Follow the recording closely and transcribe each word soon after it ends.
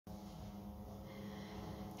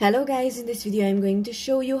Hello guys, in this video I'm going to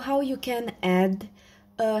show you how you can add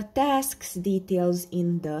tasks details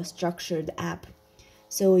in the structured app.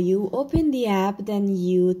 So you open the app, then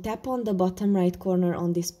you tap on the bottom right corner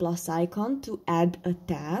on this plus icon to add a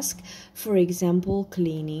task, for example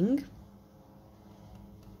cleaning.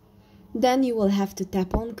 Then you will have to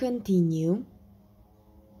tap on continue.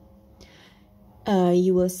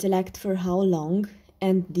 You will select for how long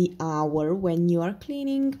and the hour when you are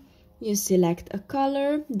cleaning. You select a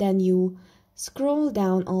color, then you scroll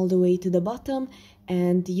down all the way to the bottom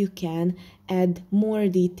and you can add more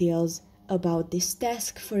details about this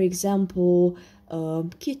task. For example,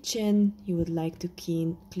 kitchen, you would like to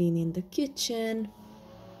clean in the kitchen.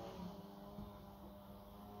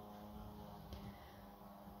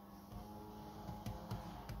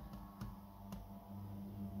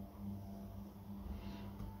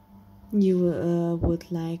 You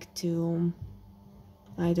would like to,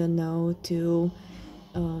 I don't know, to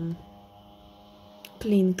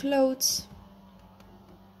clean clothes.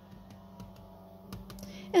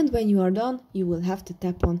 And when you are done, you will have to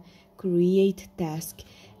tap on create task.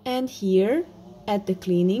 And here at the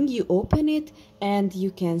cleaning, you open it and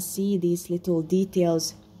you can see these little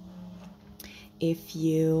details if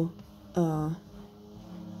you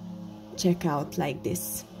check out like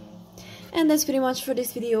this. And that's pretty much for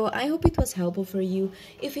this video. I hope it was helpful for you.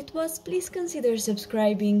 If it was, please consider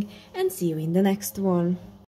subscribing and see you in the next one.